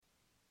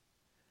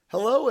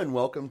Hello and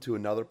welcome to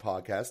another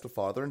podcast of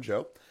Father and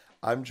Joe.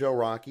 I'm Joe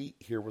Rocky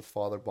here with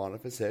Father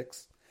Boniface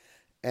Hicks,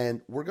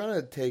 and we're going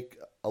to take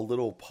a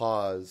little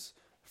pause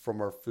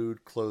from our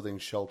food, clothing,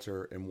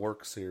 shelter, and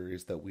work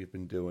series that we've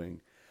been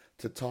doing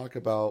to talk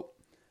about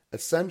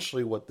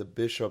essentially what the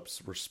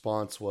bishop's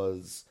response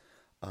was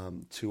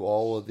to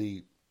all of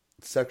the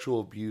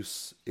sexual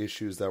abuse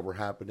issues that were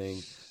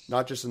happening,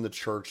 not just in the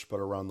church, but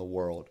around the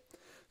world.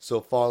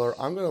 So, Father,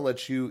 I'm going to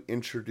let you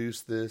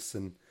introduce this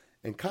and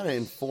kind of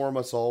inform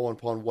us all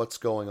upon what's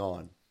going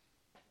on.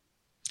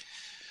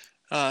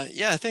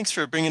 Yeah, thanks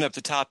for bringing up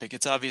the topic.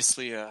 It's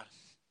obviously a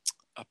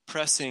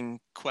pressing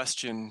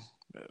question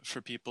for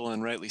people,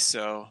 and rightly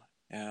so.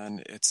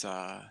 And it's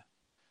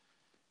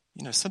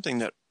something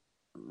that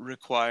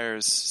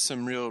requires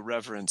some real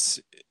reverence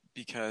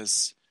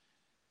because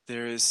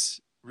there is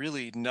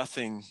really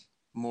nothing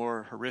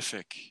more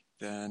horrific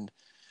than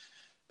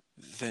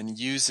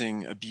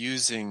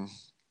abusing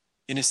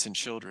innocent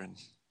children.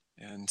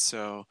 And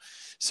so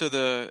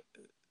the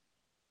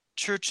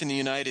church in the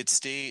United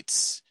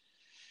States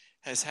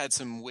has had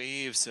some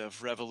waves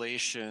of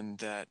revelation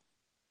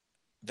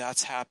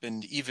that's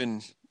happened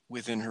even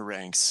within her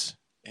ranks,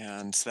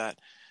 and that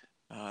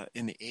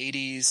in the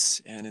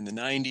 80s and in the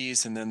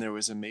 90s, and then there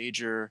was a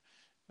major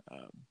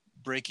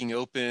breaking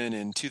open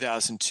in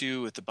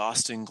 2002 with the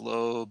Boston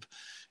Globe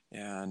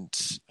and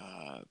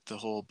the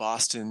whole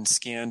Boston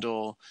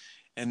scandal,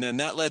 and then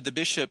that led the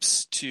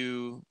bishops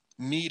to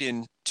meet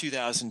in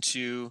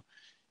 2002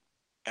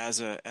 as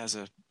a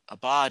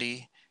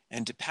body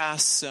and to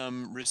pass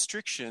some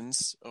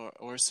restrictions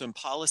or some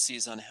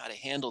policies on how to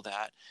handle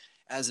that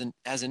as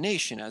a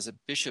nation, as a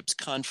bishops'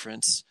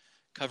 conference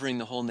covering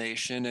the whole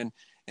nation,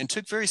 and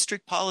took very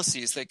strict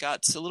policies that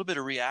got a little bit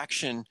of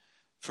reaction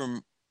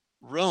from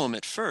Rome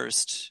at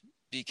first,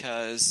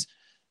 because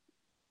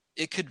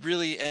it could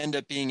really end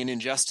up being an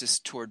injustice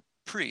toward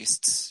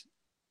priests,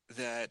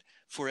 that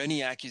for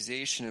any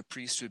accusation, a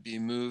priest would be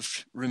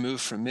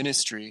removed from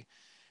ministry.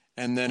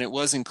 And then it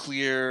wasn't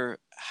clear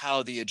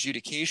how the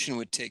adjudication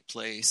would take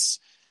place,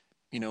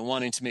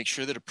 wanting to make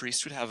sure that a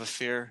priest would have a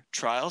fair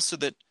trial so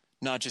that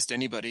not just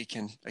anybody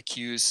can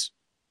accuse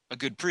a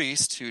good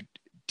priest who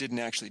didn't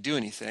actually do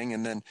anything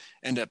and then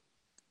end up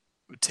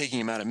taking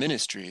him out of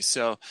ministry.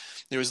 So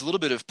there was a little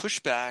bit of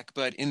pushback,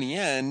 but in the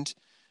end,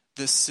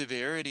 the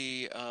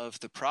severity of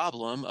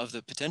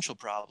the potential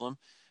problem,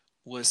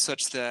 was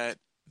such that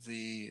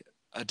the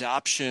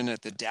adoption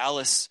at the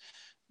Dallas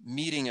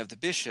meeting of the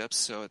bishops,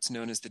 so it's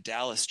known as the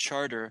Dallas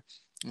Charter,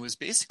 was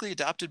basically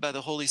adopted by the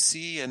Holy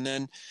See and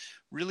then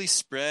really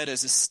spread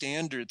as a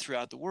standard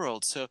throughout the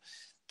world. So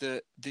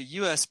the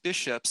U.S.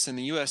 bishops and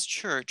the U.S.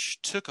 Church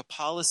took a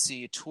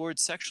policy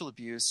towards sexual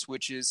abuse,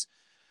 which is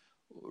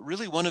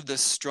really one of the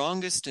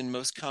strongest and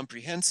most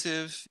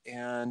comprehensive,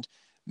 and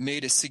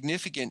made a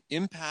significant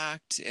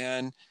impact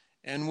and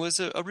was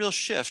a real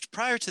shift.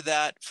 Prior to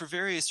that, for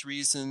various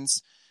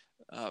reasons,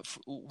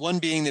 one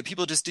being that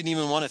people just didn't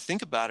even want to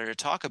think about it or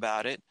talk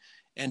about it,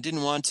 and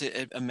didn't want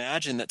to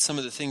imagine that some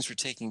of the things were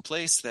taking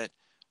place that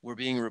were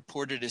being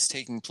reported as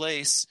taking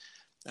place.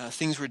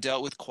 Things were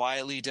dealt with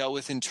quietly, dealt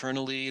with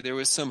internally. There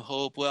was some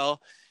hope,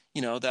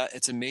 that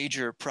it's a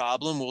major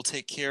problem. We'll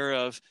take care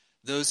of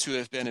those who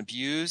have been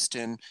abused.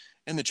 And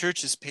the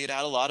church has paid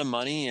out a lot of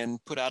money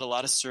and put out a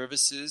lot of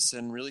services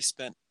and really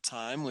spent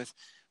time with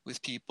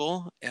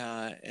people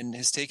and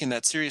has taken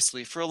that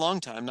seriously for a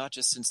long time, not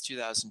just since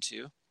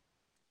 2002.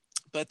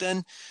 But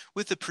then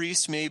with the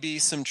priest, maybe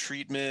some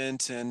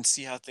treatment and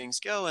see how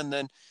things go. And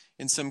then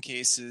in some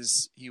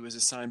cases, he was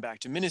assigned back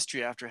to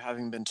ministry after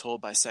having been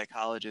told by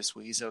psychologists,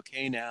 well, he's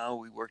okay now.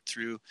 We worked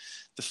through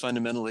the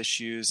fundamental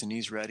issues and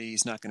he's ready.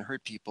 He's not going to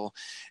hurt people.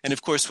 And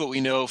of course, what we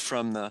know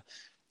from the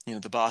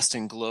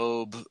Boston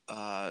Globe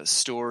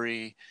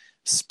story,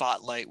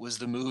 Spotlight was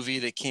the movie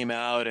that came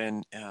out,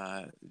 and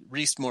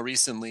more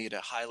recently to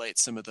highlight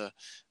some of the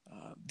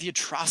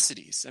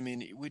atrocities. I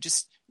mean,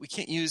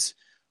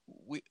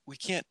 we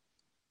can't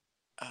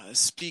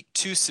speak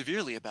too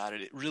severely about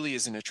it. It really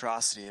is an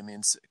atrocity. I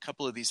mean, a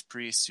couple of these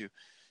priests who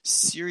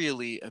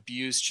serially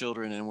abused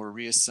children and were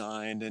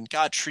reassigned and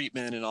got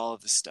treatment and all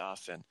of this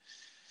stuff. And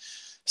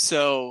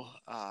so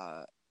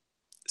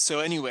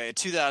anyway, in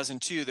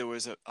 2002, there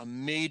was a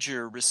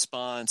major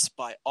response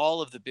by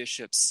all of the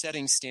bishops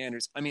setting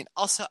standards. I mean,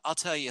 I'll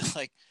tell you,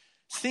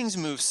 things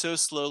move so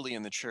slowly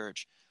in the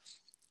church.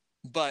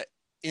 But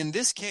in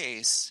this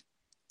case,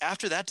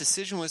 after that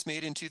decision was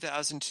made in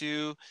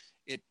 2002,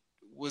 it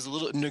was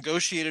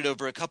negotiated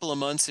over a couple of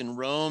months in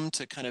Rome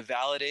to kind of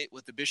validate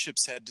what the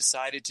bishops had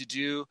decided to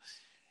do.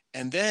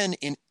 And then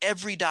in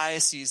every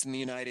diocese in the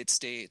United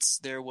States,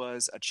 there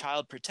was a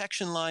child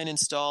protection line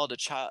installed,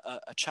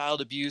 a child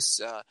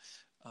abuse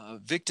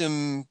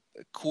victim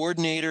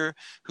coordinator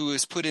who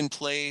was put in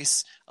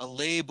place, a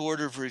lay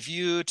board of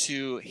review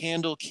to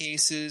handle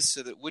cases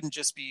so that it wouldn't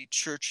just be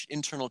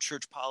internal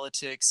church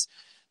politics.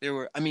 There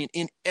were,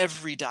 in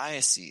every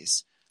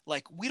diocese,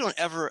 we don't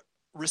ever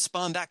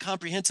respond that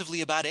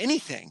comprehensively about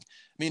anything.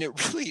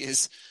 It really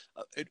is,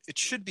 it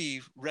should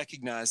be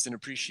recognized and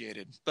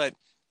appreciated. But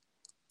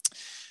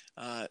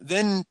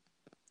Then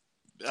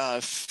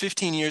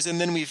 15 years, and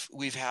then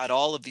we've had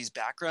all of these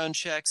background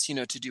checks.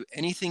 To do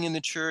anything in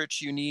the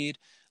church, you need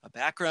a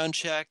background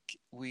check.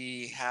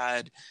 We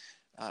had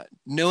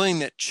knowing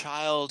that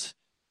child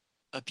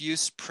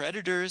abuse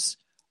predators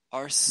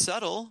are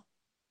subtle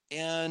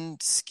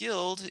and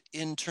skilled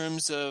in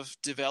terms of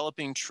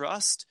developing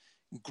trust,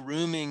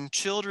 grooming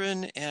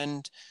children,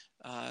 and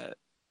uh,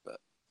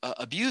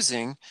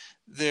 abusing.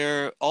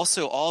 They're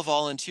also all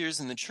volunteers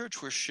in the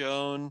church were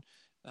shown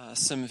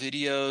some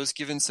videos,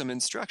 given some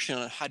instruction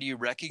on how do you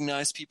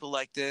recognize people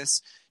like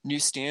this. New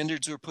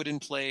standards were put in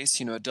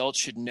place. Adults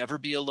should never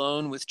be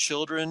alone with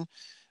children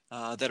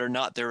that are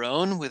not their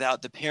own,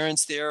 without the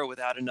parents there or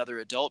without another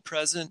adult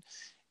present.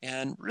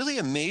 And really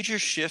a major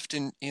shift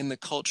in the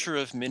culture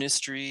of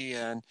ministry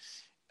and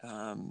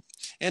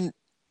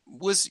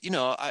was,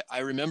 I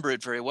remember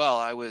it very well.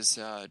 I was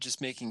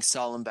just making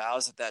solemn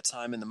vows at that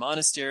time in the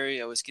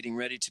monastery. I was getting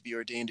ready to be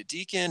ordained a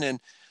deacon, and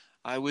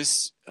I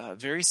was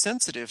very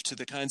sensitive to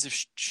the kinds of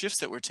shifts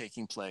that were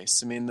taking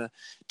place. I mean,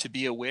 to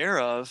be aware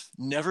of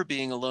never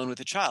being alone with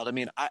a child. I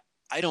mean,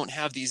 I don't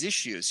have these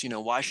issues.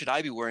 Why should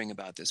I be worrying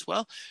about this?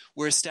 Well,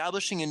 we're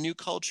establishing a new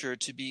culture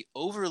to be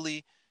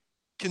overly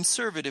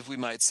conservative, we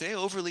might say,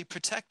 overly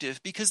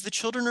protective, because the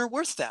children are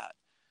worth that.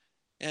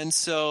 And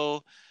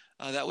so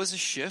that was a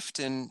shift,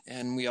 and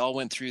we all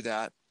went through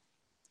that.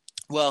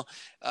 Well,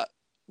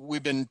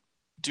 we've been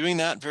doing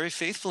that very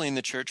faithfully in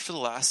the church for the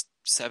last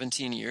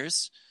 17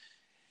 years.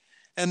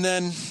 And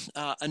then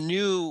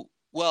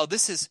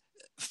this is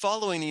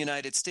following the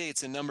United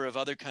States, a number of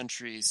other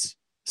countries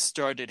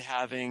started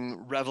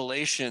having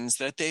revelations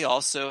that they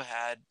also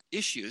had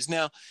issues.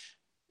 Now,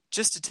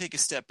 just to take a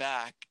step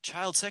back,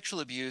 child sexual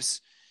abuse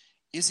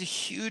is a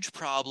huge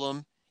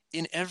problem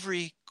in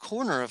every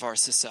corner of our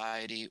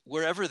society,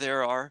 wherever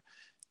there are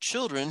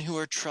children who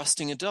are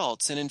trusting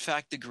adults. And in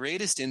fact, the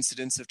greatest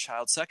incidence of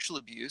child sexual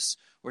abuse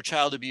or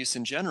child abuse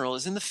in general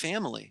is in the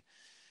family.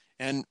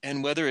 And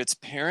whether it's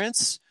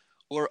parents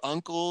or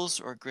uncles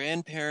or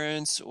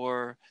grandparents,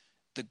 or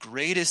the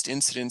greatest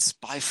incidence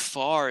by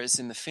far is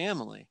in the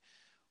family,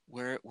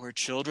 where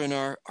children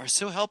are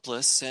so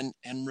helpless and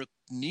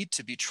need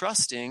to be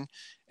trusting,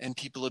 and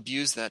people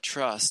abuse that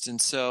trust. And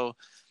so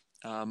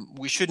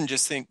we shouldn't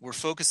just think we're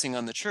focusing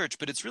on the church,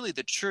 but it's really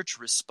the church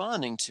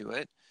responding to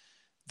it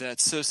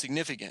that's so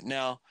significant.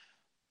 Now,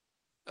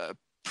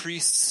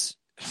 priests,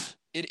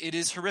 it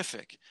is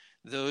horrific.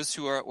 Those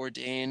who are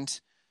ordained,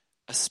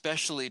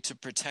 especially to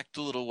protect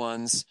the little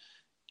ones,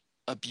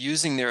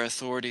 abusing their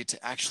authority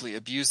to actually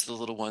abuse the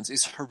little ones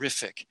is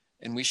horrific,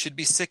 and we should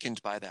be sickened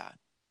by that.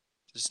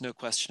 There's no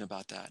question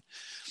about that.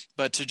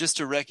 But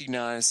to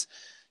recognize,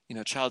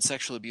 child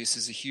sexual abuse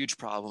is a huge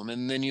problem.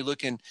 And then you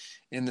look in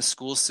the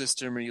school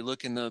system, or you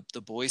look in the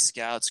Boy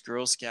Scouts,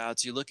 Girl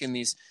Scouts, you look in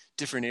these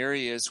different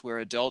areas where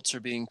adults are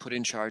being put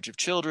in charge of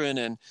children.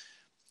 And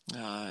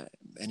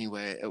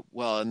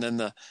and then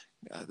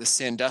the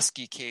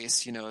Sandusky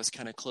case, is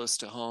kind of close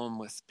to home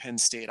with Penn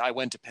State. I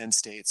went to Penn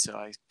State, so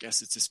I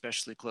guess it's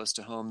especially close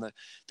to home.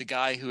 The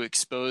guy who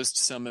exposed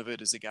some of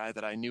it is a guy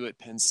that I knew at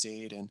Penn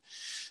State. And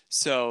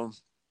so,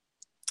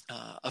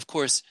 of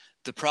course,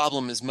 the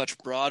problem is much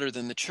broader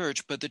than the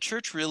church, but the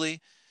church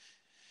really,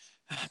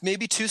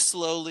 maybe too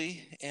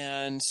slowly,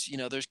 and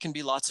there can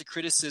be lots of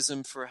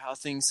criticism for how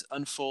things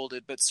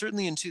unfolded, but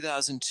certainly in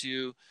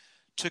 2002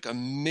 took a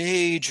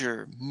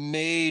major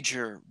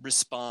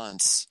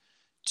response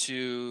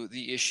to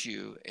the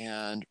issue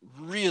and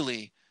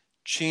really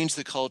changed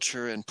the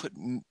culture and put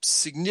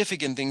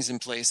significant things in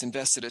place,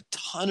 invested a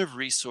ton of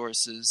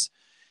resources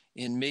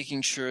in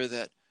making sure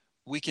that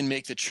we can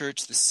make the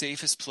church the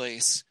safest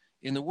place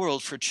in the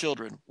world for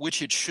children,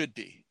 which it should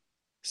be.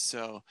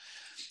 So,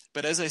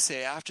 but as I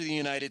say, after the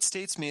United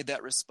States made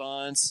that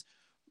response,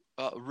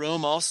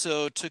 Rome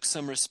also took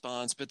some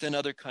response, but then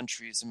other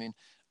countries,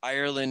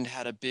 Ireland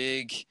had a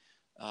big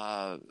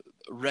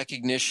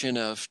recognition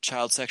of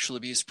child sexual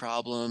abuse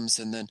problems.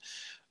 And then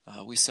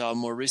we saw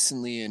more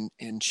recently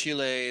in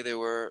Chile, there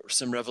were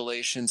some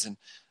revelations. In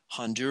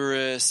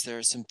Honduras, there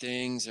are some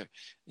things.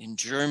 In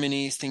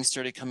Germany, things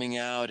started coming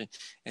out. And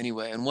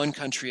anyway, in one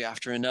country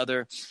after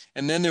another.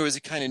 And then there was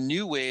a kind of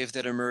new wave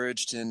that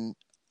emerged in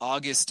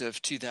August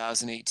of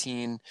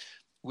 2018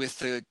 with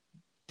the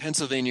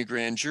Pennsylvania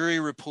grand jury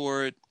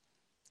report,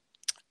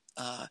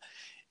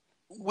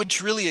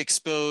 which really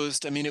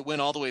exposed, it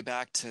went all the way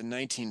back to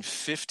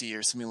 1950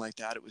 or something like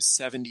that. It was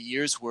 70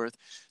 years worth.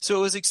 So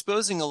it was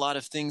exposing a lot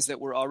of things that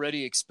were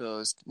already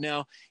exposed.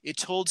 Now, it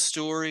told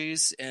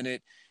stories, and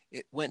it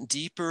went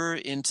deeper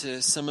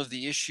into some of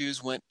the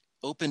issues,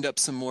 opened up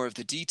some more of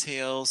the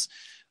details,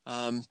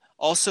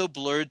 also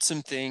blurred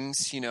some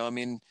things.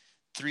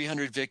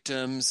 300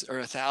 victims or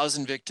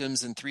 1,000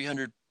 victims and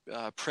 300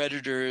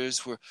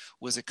 predators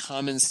was a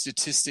common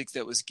statistic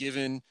that was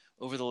given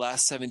over the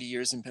last 70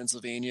 years in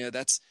Pennsylvania.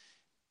 That's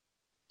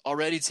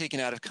already taken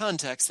out of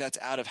context. That's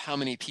out of how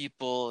many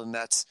people, and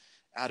that's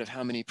out of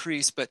how many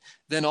priests. But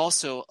then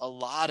also a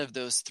lot of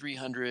those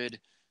 300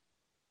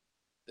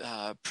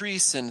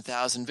 priests and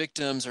 1,000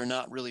 victims are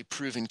not really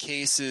proven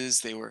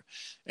cases.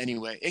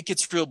 Anyway, it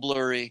gets real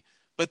blurry,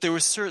 but there were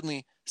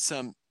certainly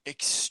some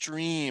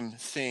extreme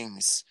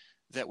things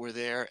that were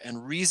there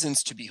and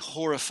reasons to be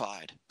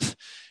horrified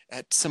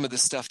at some of the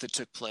stuff that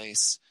took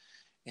place.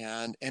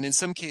 And in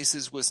some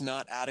cases was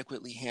not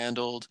adequately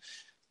handled.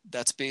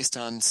 That's based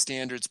on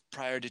standards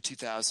prior to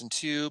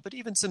 2002, but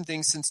even some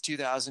things since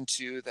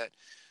 2002 that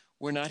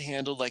were not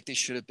handled like they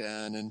should have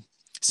been. And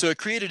so it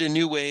created a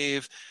new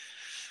wave,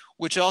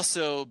 which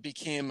also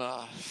became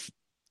a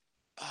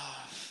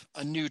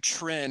new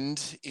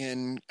trend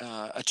in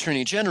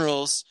attorney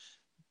generals,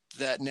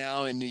 that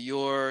now in New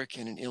York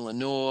and in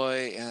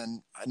Illinois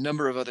and a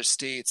number of other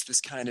states, this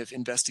kind of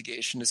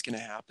investigation is going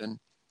to happen.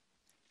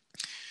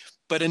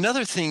 But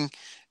another thing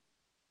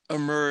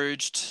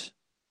emerged,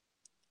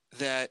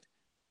 that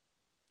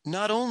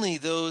not only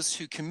those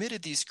who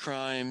committed these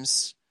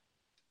crimes,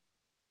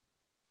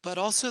 but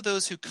also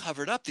those who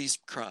covered up these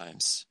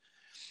crimes.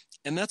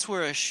 And that's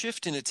where a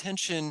shift in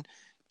attention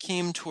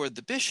came toward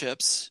the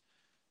bishops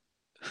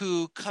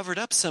who covered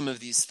up some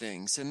of these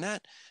things. And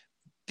that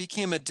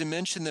became a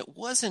dimension that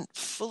wasn't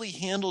fully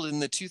handled in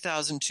the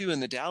 2002 in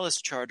the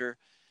Dallas Charter.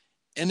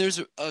 And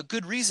there's a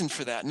good reason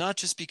for that, not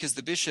just because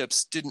the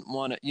bishops didn't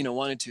want to,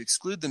 wanted to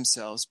exclude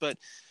themselves, but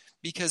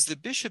because the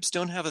bishops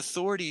don't have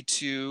authority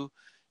to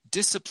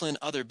discipline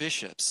other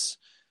bishops.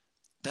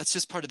 That's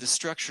just part of the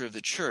structure of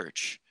the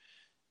church.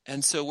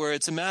 And so where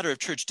it's a matter of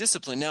church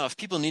discipline, now if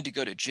people need to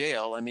go to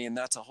jail, I mean,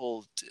 that's a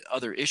whole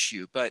other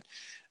issue. But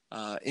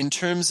in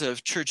terms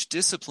of church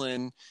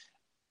discipline,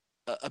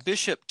 a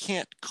bishop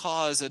can't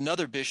cause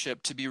another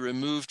bishop to be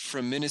removed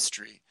from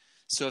ministry.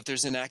 So if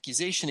there's an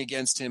accusation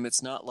against him,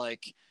 it's not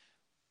like,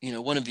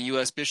 one of the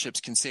U.S.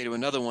 bishops can say to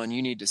another one,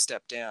 you need to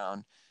step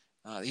down.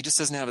 He just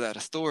doesn't have that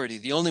authority.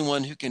 The only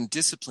one who can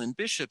discipline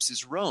bishops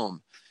is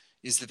Rome,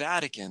 is the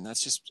Vatican.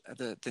 That's just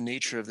the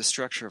nature of the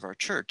structure of our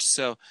church.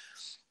 So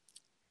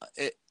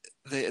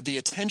the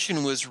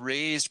attention was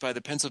raised by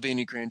the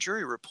Pennsylvania grand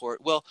jury report.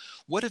 Well,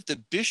 what if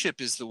the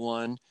bishop is the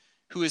one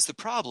who is the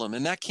problem?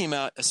 And that came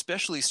out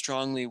especially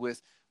strongly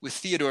with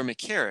Theodore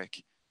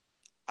McCarrick.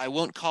 I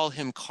won't call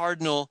him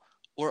cardinal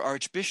or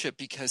archbishop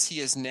because he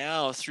has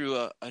now, through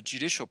a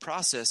judicial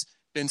process,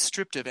 been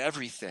stripped of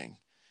everything.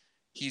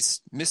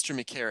 He's Mr.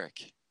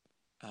 McCarrick,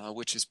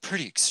 which is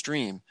pretty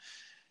extreme,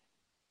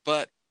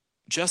 but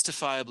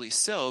justifiably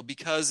so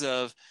because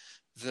of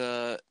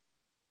the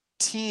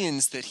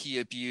teens that he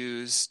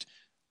abused,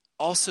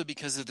 also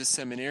because of the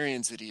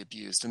seminarians that he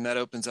abused. And that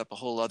opens up a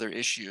whole other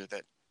issue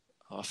that,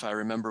 if I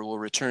remember, we'll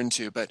return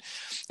to. But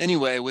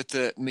anyway, with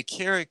the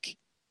McCarrick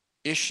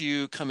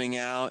issue coming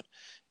out,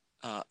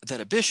 that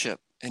a bishop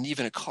and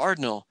even a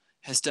cardinal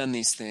has done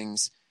these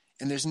things,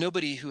 and there's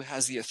nobody who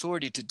has the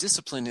authority to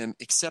discipline him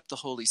except the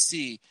Holy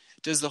See.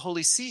 Does the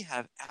Holy See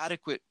have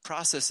adequate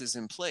processes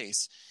in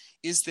place?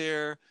 Is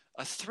there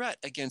a threat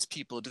against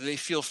people? Do they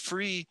feel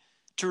free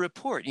to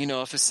report?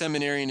 If a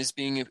seminarian is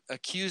being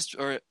accused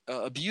or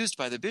abused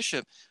by the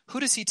bishop, who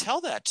does he tell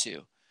that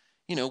to?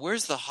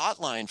 Where's the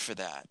hotline for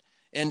that?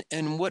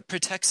 And what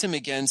protects him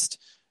against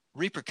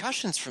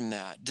repercussions from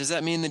that? Does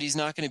that mean that he's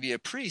not going to be a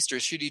priest, or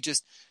should he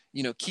just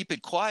keep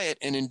it quiet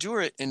and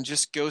endure it and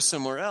just go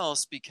somewhere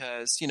else?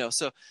 Because,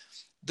 so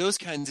those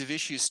kinds of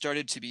issues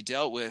started to be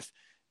dealt with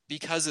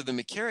because of the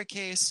McCarrick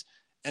case,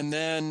 and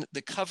then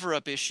the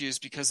cover-up issues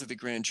because of the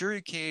grand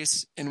jury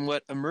case, and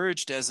what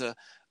emerged as a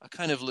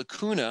kind of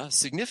lacuna,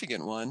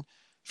 significant one,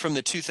 from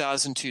the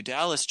 2002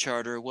 Dallas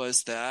Charter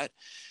was that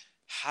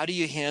how do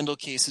you handle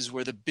cases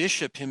where the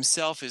bishop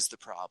himself is the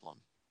problem?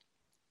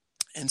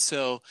 And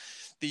so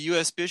the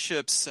U.S.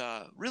 bishops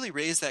really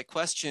raised that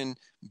question,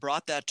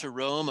 brought that to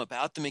Rome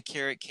about the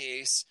McCarrick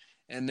case,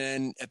 and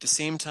then at the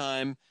same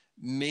time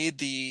made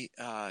the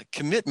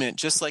commitment,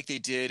 just like they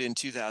did in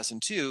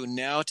 2002,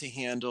 now to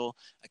handle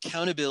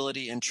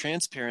accountability and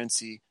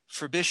transparency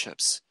for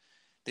bishops.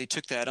 They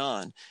took that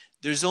on.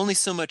 There's only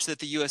so much that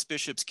the U.S.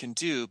 bishops can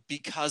do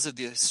because of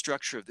the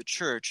structure of the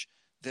church,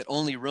 that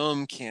only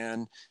Rome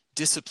can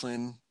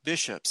discipline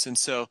bishops. And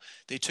so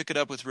they took it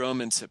up with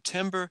Rome in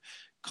September.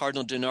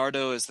 Cardinal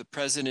DiNardo, as the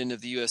president of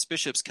the U.S.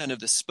 bishops, kind of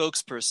the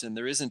spokesperson.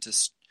 There isn't a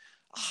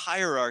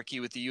hierarchy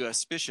with the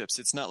U.S. bishops.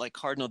 It's not like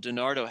Cardinal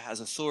DiNardo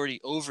has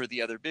authority over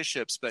the other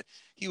bishops, but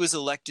he was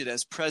elected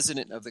as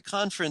president of the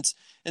conference,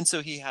 and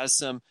so he has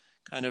some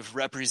kind of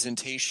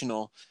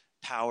representational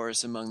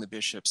powers among the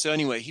bishops. So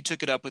anyway, he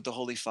took it up with the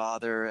Holy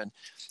Father, and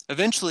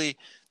eventually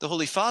the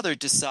Holy Father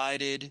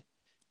decided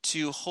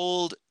to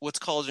hold what's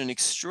called an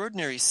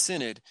extraordinary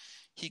synod.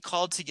 He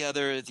called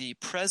together the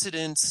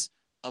presidents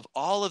of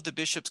all of the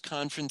bishops'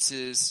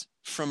 conferences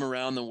from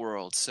around the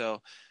world.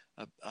 So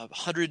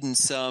 100 and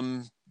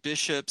some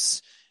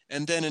bishops,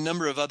 and then a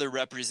number of other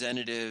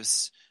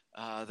representatives.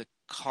 The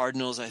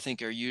cardinals, I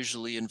think, are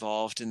usually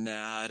involved in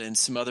that, and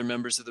some other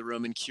members of the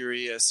Roman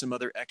Curia, some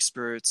other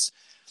experts.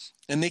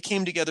 And they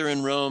came together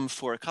in Rome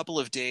for a couple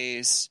of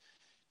days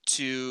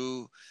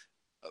to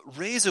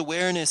raise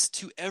awareness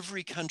to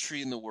every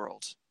country in the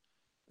world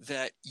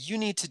that you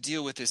need to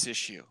deal with this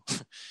issue.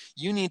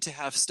 You need to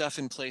have stuff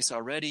in place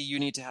already. You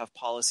need to have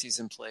policies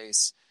in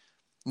place,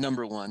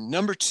 number one.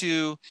 Number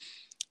two,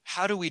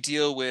 how do we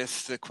deal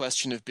with the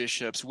question of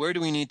bishops? Where do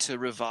we need to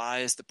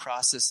revise the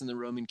process in the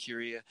Roman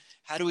Curia?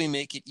 How do we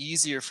make it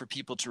easier for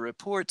people to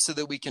report so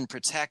that we can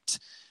protect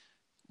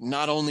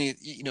not only,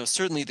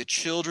 certainly the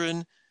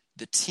children,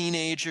 the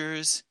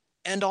teenagers,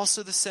 and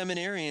also the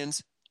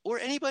seminarians or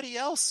anybody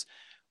else?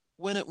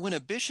 When a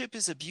bishop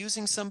is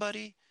abusing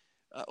somebody,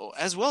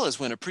 as well as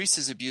when a priest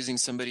is abusing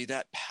somebody,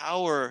 that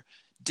power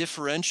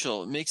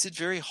differential makes it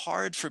very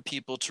hard for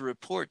people to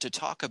report, to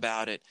talk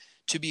about it,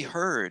 to be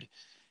heard.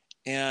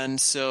 And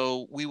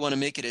so we want to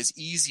make it as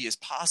easy as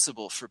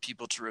possible for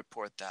people to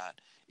report that.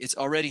 It's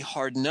already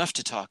hard enough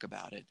to talk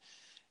about it.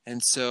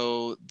 And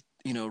so,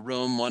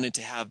 Rome wanted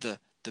to have the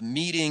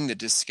meeting, the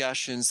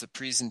discussions, the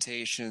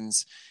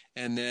presentations,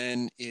 and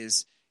then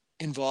is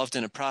involved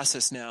in a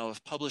process now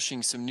of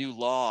publishing some new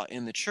law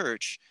in the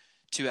church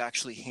to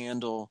actually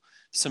handle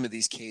some of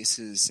these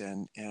cases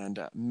and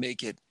make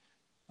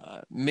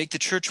the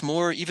church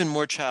even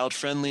more child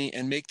friendly,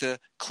 and make the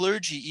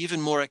clergy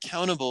even more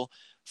accountable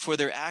for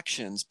their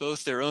actions,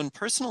 both their own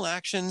personal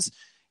actions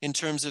in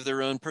terms of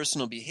their own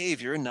personal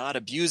behavior, not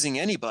abusing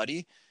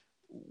anybody,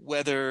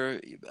 whether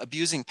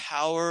abusing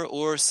power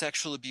or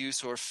sexual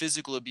abuse or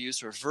physical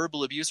abuse or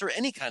verbal abuse or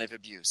any kind of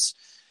abuse,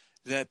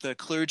 that the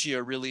clergy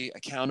are really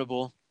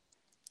accountable.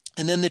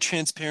 And then the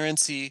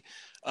transparency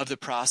of the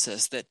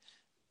process, that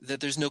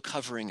there's no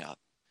covering up,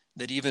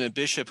 that even a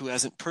bishop who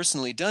hasn't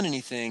personally done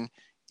anything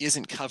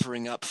isn't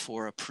covering up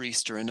for a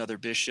priest or another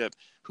bishop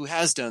who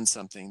has done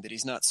something, that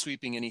he's not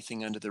sweeping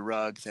anything under the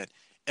rug, that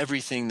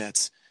everything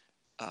that's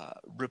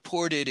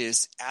reported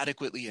is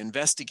adequately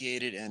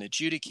investigated and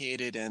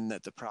adjudicated, and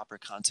that the proper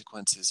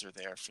consequences are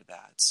there for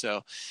that.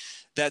 So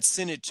that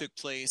synod took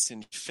place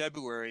in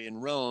February in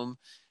Rome,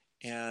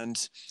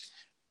 and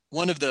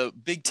one of the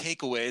big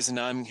takeaways, and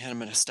I'm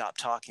going to stop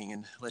talking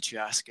and let you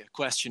ask a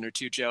question or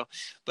two, Joe,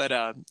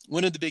 but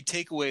one of the big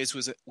takeaways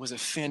was a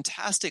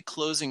fantastic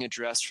closing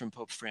address from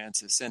Pope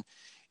Francis. And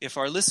if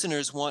our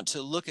listeners want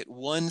to look at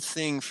one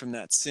thing from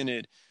that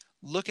synod,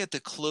 look at the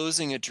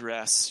closing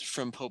address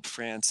from Pope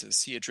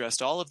Francis. He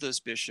addressed all of those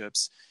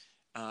bishops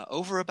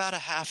over about a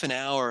half an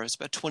hour. It's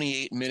about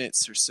 28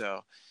 minutes or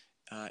so.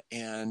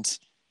 And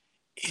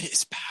it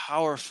is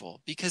powerful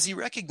because he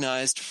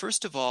recognized,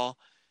 first of all,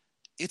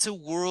 it's a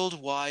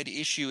worldwide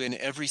issue in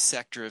every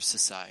sector of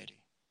society.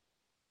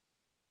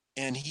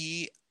 And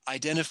he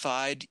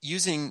identified,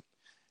 using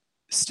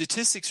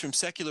statistics from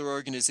secular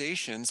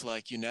organizations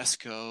like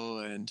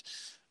UNESCO and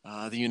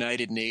the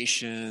United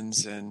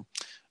Nations and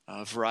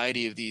a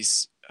variety of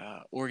these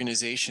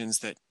organizations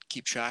that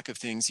keep track of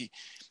things,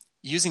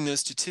 using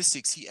those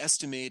statistics, he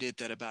estimated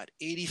that about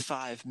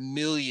 85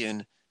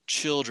 million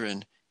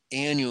children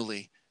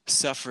annually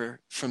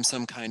suffer from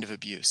some kind of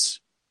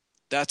abuse.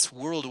 That's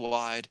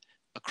worldwide,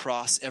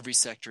 across every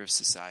sector of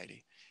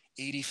society.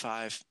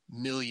 85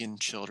 million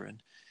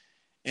children.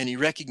 And he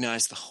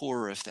recognized the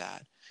horror of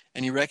that.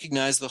 And he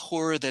recognized the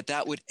horror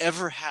that would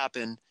ever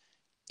happen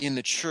in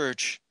the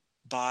church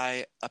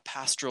by a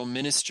pastoral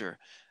minister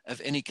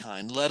of any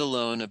kind, let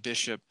alone a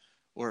bishop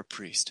or a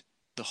priest.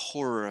 The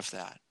horror of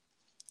that.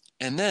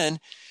 And then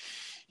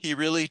he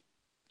really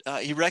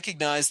he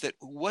recognized that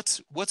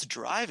what's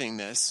driving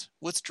this,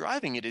 what's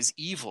driving it is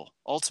evil,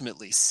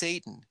 ultimately,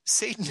 Satan.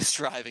 Satan is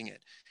driving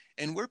it.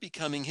 And we're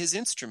becoming his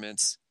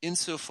instruments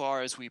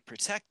insofar as we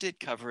protect it,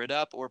 cover it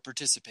up, or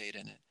participate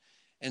in it.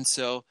 And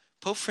so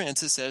Pope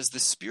Francis, as the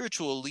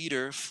spiritual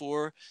leader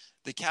for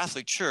the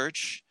Catholic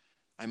Church,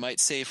 I might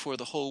say for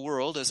the whole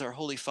world, as our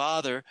Holy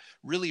Father,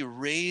 really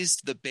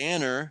raised the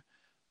banner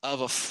of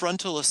a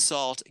frontal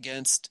assault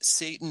against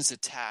Satan's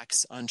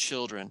attacks on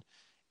children,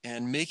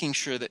 and making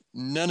sure that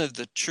none of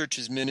the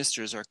church's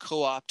ministers are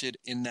co-opted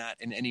in that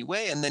in any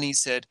way. And then he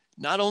said,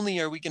 not only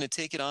are we going to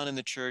take it on in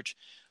the church,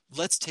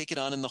 let's take it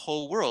on in the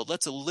whole world.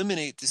 Let's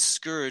eliminate the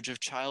scourge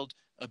of child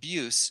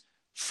abuse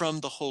from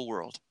the whole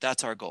world.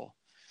 That's our goal.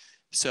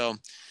 So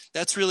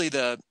that's really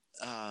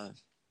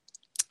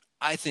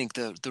I think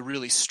the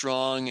really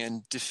strong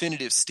and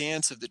definitive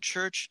stance of the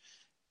church,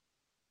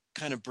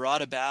 kind of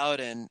brought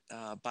about and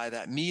by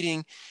that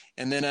meeting.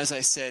 And then, as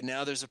I said,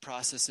 now there's a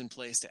process in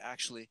place to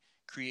actually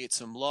create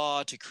some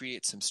law, to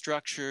create some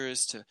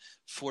structures, to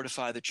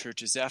fortify the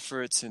church's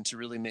efforts, and to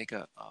really make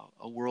a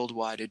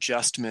worldwide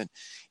adjustment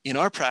in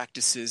our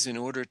practices in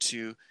order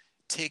to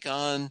take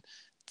on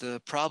the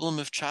problem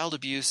of child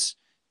abuse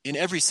in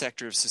every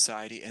sector of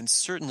society, and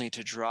certainly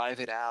to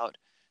drive it out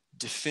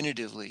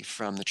definitively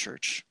from the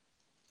church.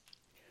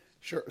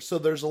 Sure. So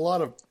there's a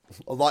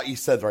lot you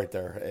said right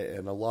there,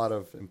 and a lot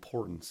of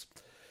importance.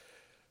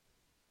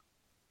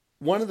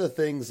 One of the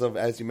things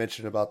as you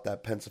mentioned about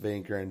that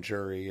Pennsylvania grand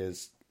jury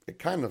is it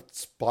kind of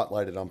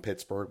spotlighted on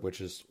Pittsburgh,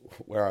 which is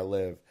where I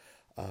live.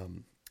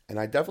 And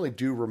I definitely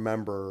do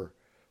remember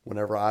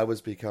whenever I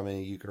was becoming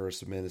a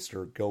Eucharistic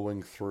minister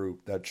going through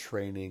that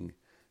training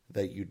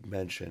that you'd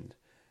mentioned.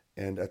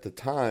 And at the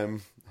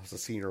time, I was a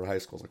senior in high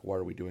school. I was like, why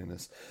are we doing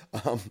this?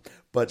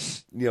 But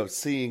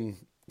seeing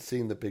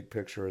the big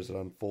picture as it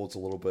unfolds a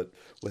little bit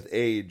with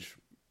age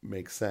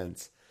makes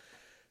sense.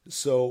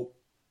 So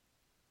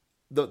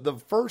the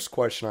first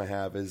question I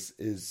have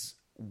is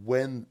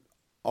when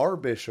our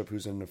bishop,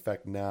 who's in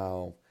effect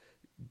now,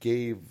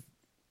 gave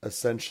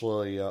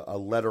essentially a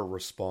letter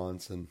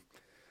response, and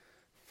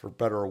for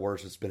better or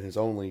worse, it's been his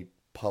only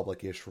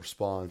public-ish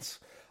response,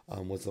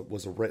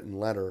 was a written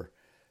letter.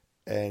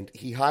 And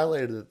he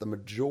highlighted that the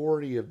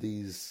majority of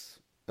these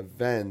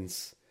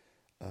events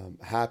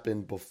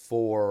happened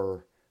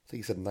before, I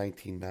think he said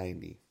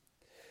 1990.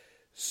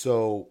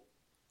 So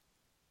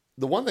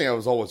the one thing I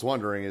was always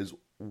wondering is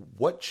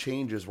what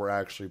changes were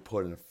actually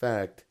put in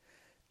effect.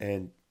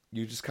 And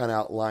you just kind of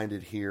outlined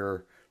it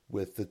here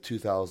with the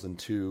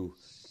 2002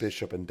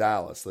 bishop in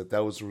Dallas, that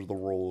those were the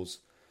rules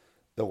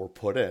that were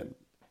put in.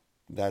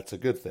 That's a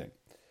good thing.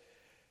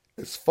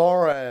 As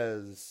far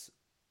as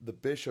the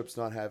bishops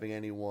not having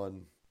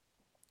anyone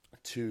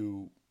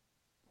to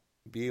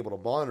be able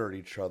to monitor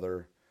each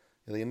other,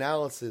 the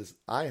analysis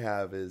I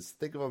have is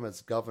think of them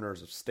as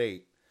governors of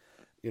state.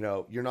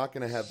 You're not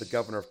going to have the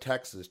governor of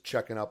Texas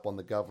checking up on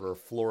the governor of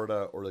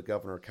Florida or the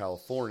governor of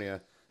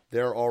California.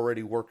 They're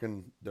already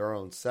working their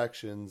own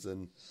sections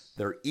and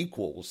they're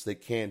equals. They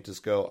can't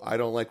just go, I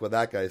don't like what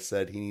that guy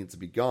said, he needs to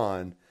be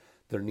gone.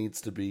 There needs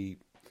to be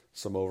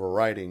some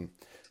overriding.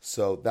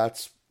 So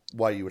that's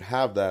why you would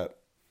have that.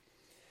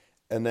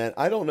 And then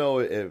I don't know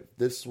if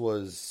this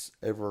was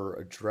ever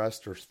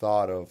addressed or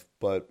thought of,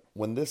 but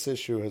when this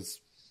issue has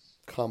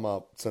come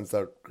up since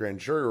that grand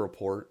jury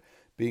report,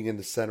 being in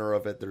the center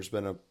of it, there's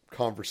been a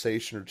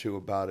conversation or two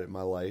about it in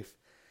my life.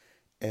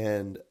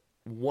 And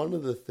one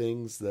of the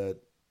things that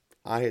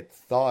I had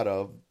thought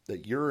of,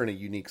 that you're in a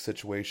unique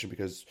situation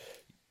because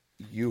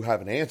you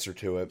have an answer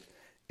to it,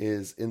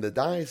 is in the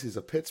Diocese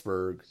of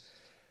Pittsburgh,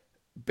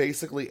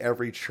 basically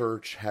every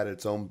church had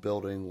its own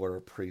building where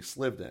a priest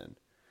lived in.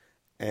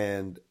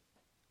 And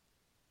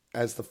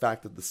as the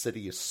fact that the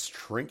city is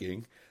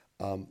shrinking,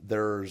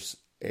 there's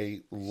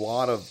a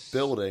lot of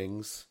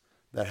buildings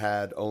that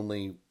had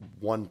only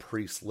one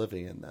priest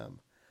living in them.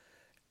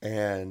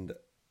 And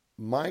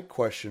my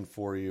question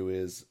for you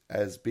is,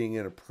 as being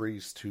in a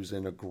priest who's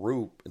in a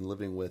group and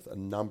living with a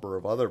number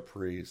of other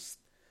priests,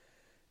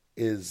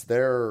 is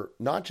there,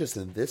 not just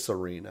in this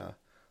arena,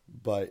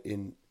 but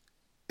in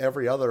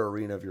every other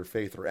arena of your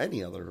faith or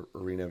any other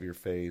arena of your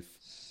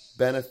faith,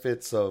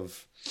 benefits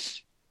of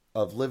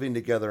living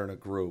together in a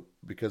group?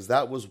 Because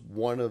that was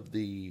one of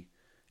the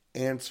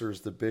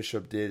answers the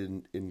bishop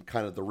did in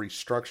kind of the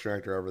restructuring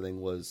after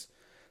everything, was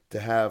to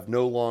have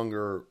no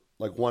longer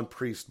like one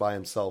priest by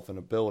himself in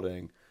a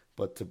building,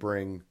 but to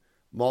bring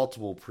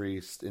multiple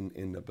priests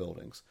in the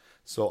buildings.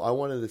 So I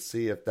wanted to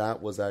see if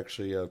that was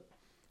actually an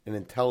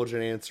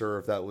intelligent answer, or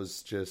if that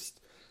was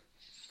just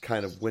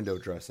kind of window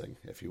dressing,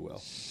 if you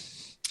will.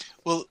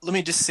 Well, let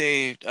me just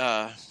say,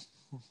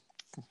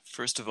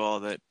 first of all,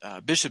 that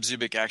Bishop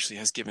Zubik actually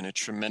has given a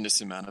tremendous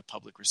amount of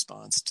public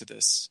response to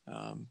this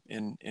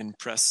in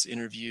press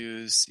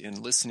interviews,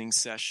 in listening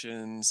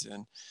sessions,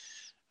 and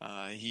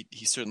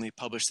he certainly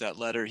published that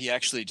letter. He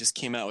actually just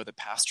came out with a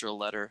pastoral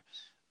letter,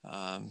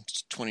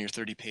 20 or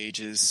 30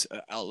 pages,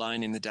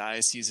 outlining the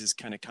diocese's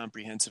kind of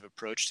comprehensive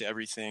approach to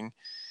everything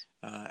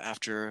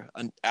after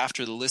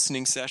the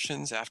listening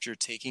sessions, after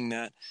taking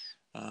that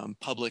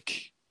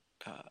public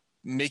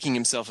making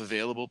himself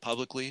available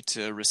publicly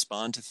to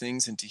respond to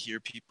things and to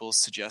hear people's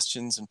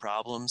suggestions and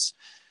problems.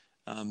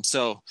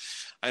 So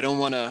I don't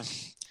want to.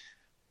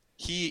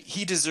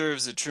 He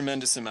deserves a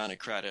tremendous amount of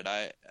credit.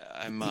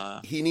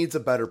 He needs a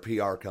better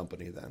PR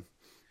company then.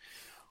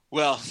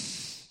 Well,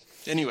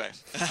 anyway,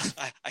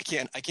 I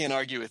can't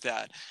argue with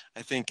that.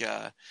 I think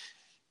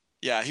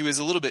he was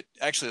a little bit,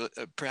 actually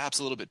perhaps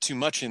a little bit too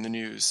much in the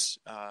news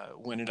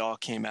when it all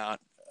came out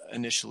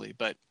initially,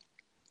 but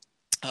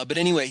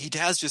anyway, he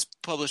has just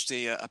published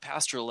a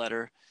pastoral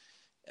letter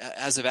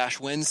as of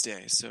Ash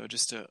Wednesday, so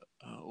just a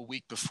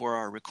week before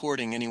our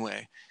recording,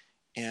 anyway.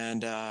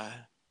 And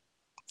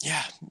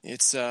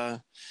it's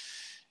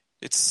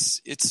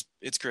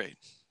great.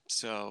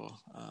 So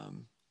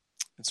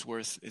it's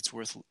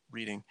worth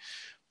reading.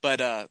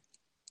 But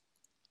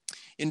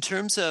in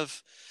terms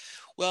of,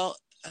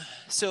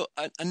 so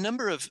a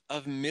number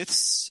of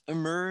myths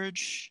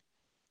emerge.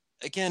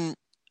 Again,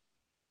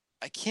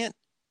 I can't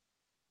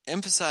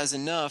emphasize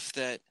enough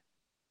that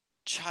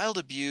child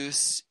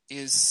abuse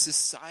is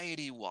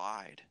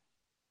society-wide.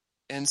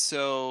 And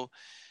so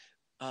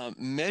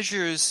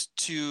measures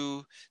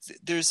to,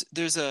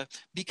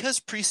 because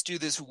priests do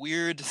this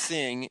weird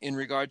thing in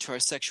regard to our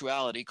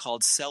sexuality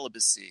called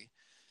celibacy,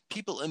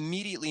 people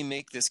immediately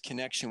make this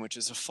connection, which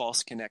is a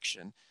false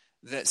connection,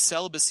 that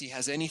celibacy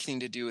has anything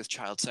to do with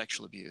child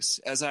sexual abuse.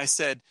 As I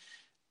said,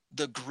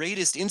 the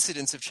greatest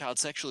incidence of child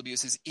sexual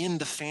abuse is in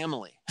the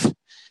family.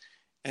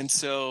 And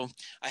so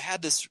I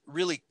had this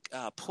really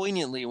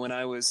poignantly when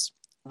I was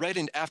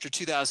after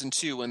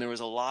 2002, when there was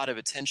a lot of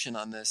attention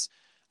on this.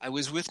 I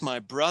was with my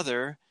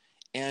brother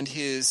and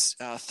his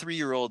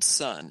 3-year-old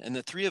son. And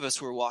the three of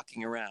us were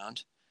walking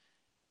around.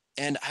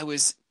 And I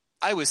was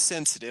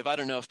sensitive. I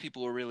don't know if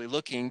people were really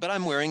looking, but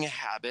I'm wearing a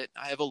habit.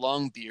 I have a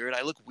long beard.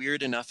 I look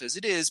weird enough as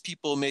it is.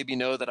 People maybe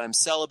know that I'm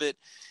celibate.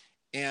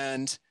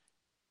 And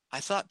I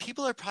thought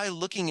people are probably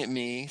looking at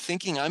me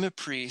thinking I'm a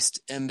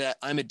priest and that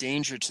I'm a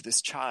danger to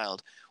this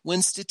child,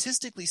 when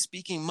statistically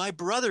speaking, my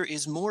brother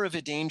is more of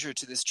a danger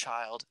to this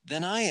child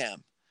than I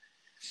am.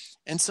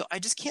 And so I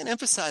just can't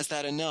emphasize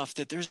that enough,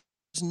 that there's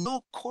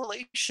no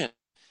correlation.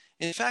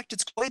 In fact,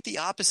 it's quite the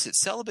opposite.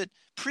 Celibate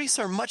priests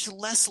are much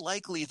less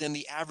likely than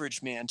the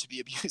average man to be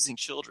abusing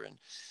children.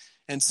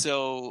 And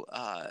so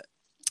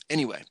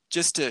anyway,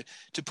 just to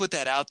put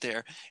that out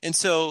there. And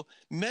so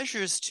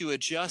measures to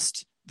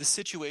adjust the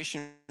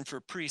situation for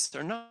priests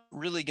are not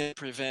really going to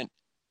prevent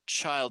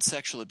child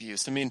sexual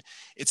abuse. I mean,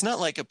 it's not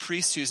like a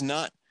priest who's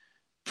not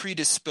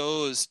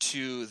predisposed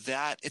to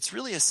that. It's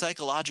really a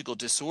psychological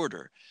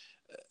disorder.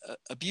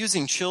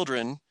 Abusing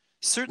children,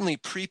 certainly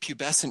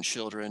prepubescent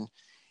children,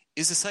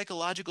 is a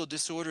psychological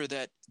disorder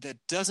that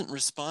doesn't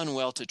respond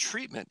well to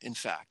treatment, in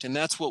fact. And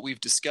that's what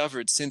we've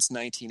discovered since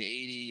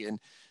 1980, and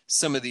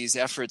some of these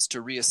efforts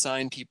to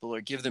reassign people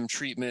or give them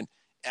treatment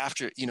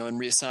after,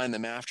 and reassign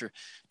them after,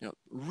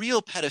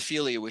 real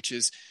pedophilia, which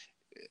is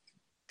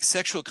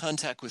sexual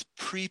contact with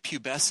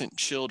prepubescent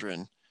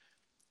children,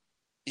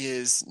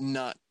 is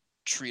not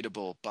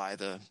treatable by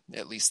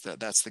at least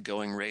that's the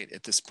going rate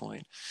at this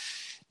point.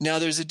 Now,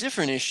 there's a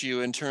different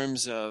issue in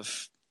terms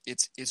of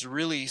it's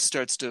really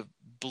starts to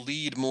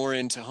bleed more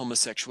into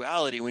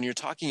homosexuality. When you're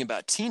talking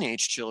about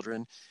teenage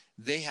children,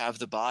 they have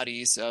the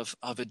bodies of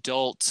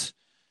adult.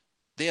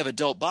 They have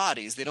adult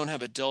bodies. They don't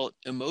have adult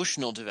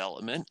emotional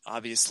development,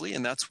 obviously,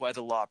 and that's why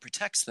the law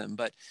protects them.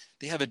 But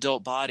they have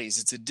adult bodies.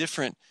 It's a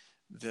different.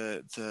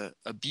 The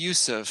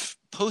abuse of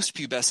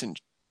post-pubescent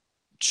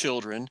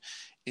children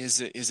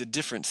is a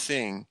different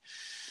thing.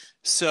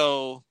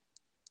 So,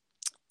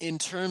 in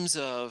terms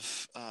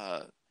of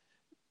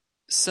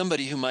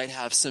somebody who might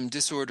have some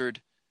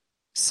disordered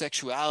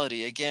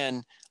sexuality,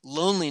 again,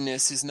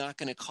 loneliness is not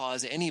going to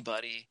cause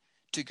anybody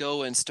to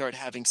go and start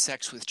having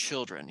sex with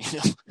children,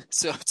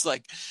 So it's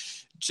like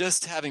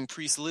just having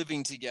priests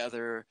living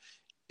together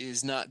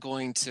is not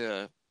going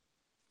to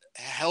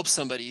help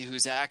somebody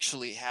who's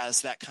actually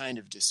has that kind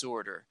of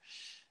disorder.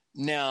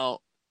 Now,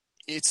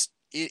 it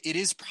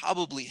is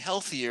probably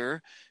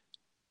healthier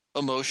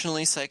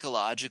emotionally,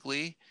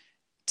 psychologically.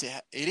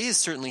 It is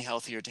certainly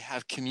healthier to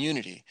have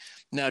community.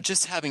 Now,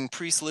 just having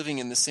priests living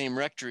in the same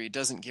rectory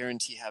doesn't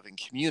guarantee having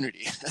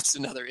community. That's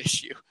another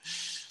issue.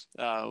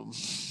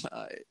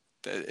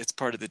 It's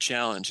part of the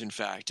challenge, in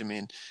fact. I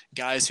mean,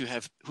 guys who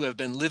have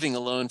been living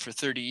alone for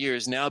 30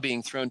 years now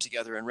being thrown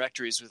together in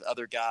rectories with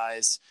other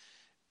guys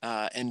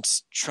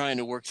and trying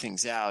to work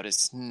things out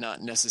is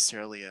not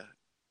necessarily a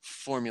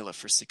formula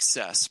for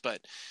success.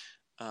 But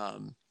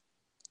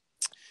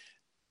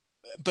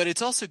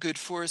it's also good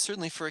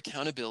certainly for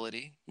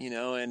accountability,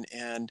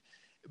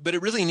 but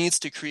it really needs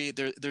to create,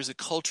 there's a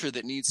culture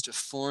that needs to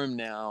form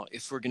now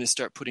if we're going to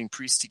start putting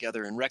priests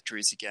together in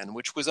rectories again,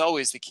 which was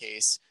always the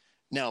case.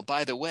 Now,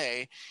 by the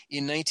way,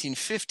 in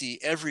 1950,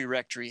 every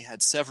rectory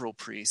had several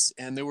priests,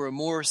 and there were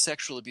more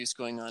sexual abuse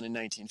going on in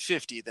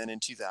 1950 than in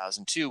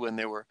 2002, when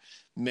there were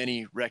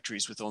many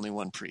rectories with only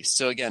one priest.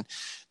 So again,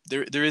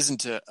 there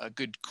isn't a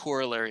good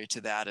corollary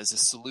to that as a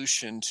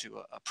solution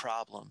to a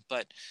problem,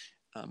 but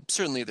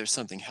certainly there's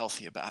something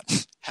healthy about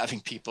having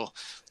people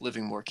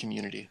living more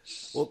community.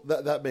 Well,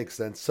 that makes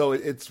sense. So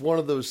it's one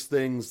of those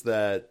things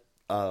that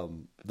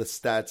the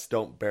stats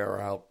don't bear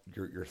out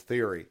your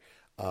theory,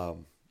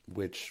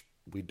 which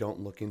we don't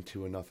look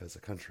into enough as a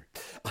country.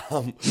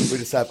 We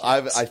just have,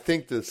 I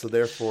think this, so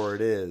therefore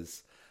it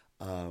is.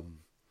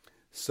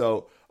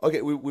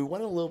 Okay, we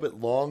went a little bit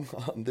long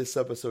on this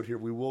episode here.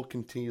 We will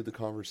continue the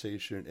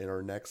conversation in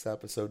our next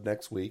episode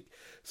next week.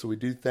 So we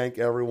do thank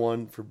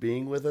everyone for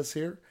being with us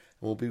here, and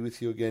we'll be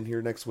with you again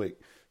here next week.